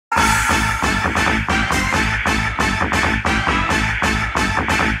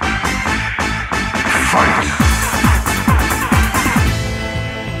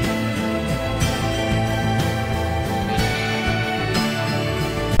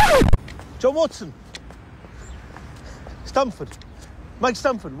John Watson. Stamford. Mike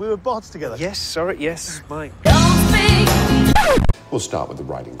Stamford. We were bards together. Yes, sorry, yes, Mike. We'll start with the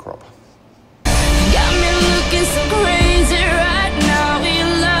riding crop. Got me looking so crazy right now. Your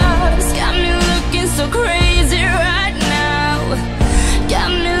love's got me looking so crazy right now. Got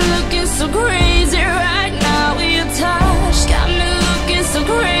me looking so crazy right now. Your touch got me looking so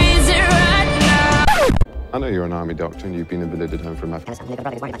crazy right now. I know you're an army doctor and you've been invalided home from life.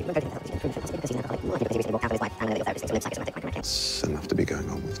 It's enough to be going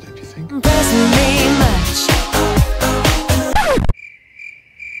on with, don't you think? Doesn't mean much.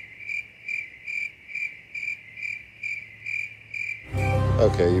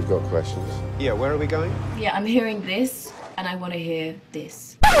 Okay, you've got questions. Yeah, where are we going? Yeah, I'm hearing this, and I want to hear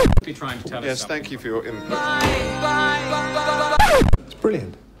this. Be trying to tell us Yes, something. thank you for your input. It's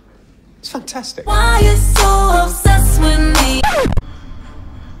brilliant. It's fantastic. Why you so obsessed with me?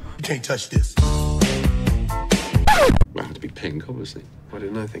 You can't touch this. Well, it had to be pink, obviously. Why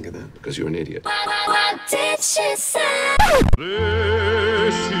didn't I think of that? Because you're an idiot. What did she say?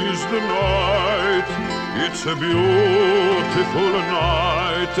 This is the night, it's a beautiful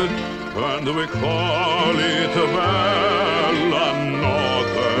night, and we call it a bella notte.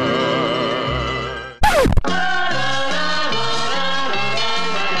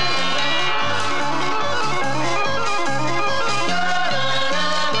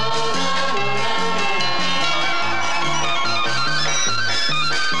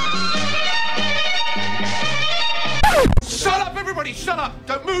 Shut up, everybody! Shut up!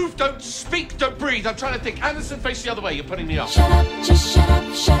 Don't move, don't speak, don't breathe. I'm trying to think. Anderson, face the other way. You're putting me off. Shut up, just shut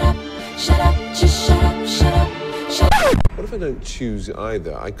up, shut up, shut up, just shut up, shut up, shut up. What if I don't choose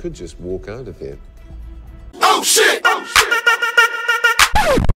either? I could just walk out of here. Oh, shit! Oh, shit!